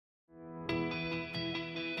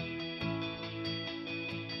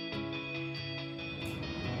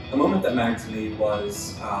The moment that mattered to me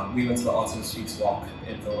was we went to the Autism Speaks walk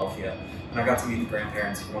in Philadelphia, and I got to meet the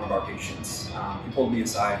grandparents of one of our patients. He pulled me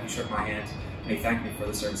aside, he shook my hand, and he thanked me for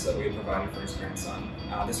the service that we had provided for his grandson.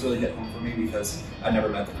 This really hit home for me because I never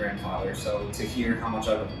met the grandfather, so to hear how much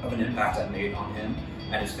of an impact I've made on him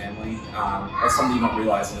and his family, that's something you don't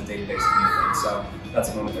realize on a day-to-day scheme of things, so that's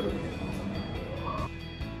a moment that really hit home for me.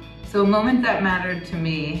 So a moment that mattered to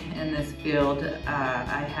me in this field,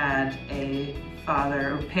 I had a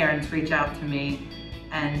father or parents reach out to me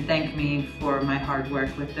and thank me for my hard work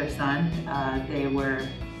with their son. They were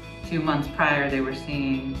 2 months prior, they were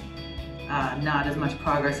seeing not as much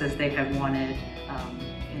progress as they had wanted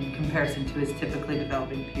in comparison to his typically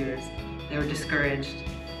developing peers. They were discouraged,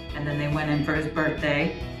 and then they went in for his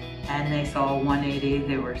birthday and they saw a 180.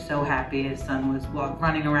 They were so happy. His son was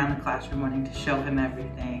running around the classroom wanting to show him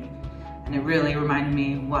everything, and it really reminded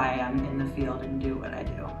me why I'm in the field and do what I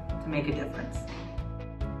do, to make a difference.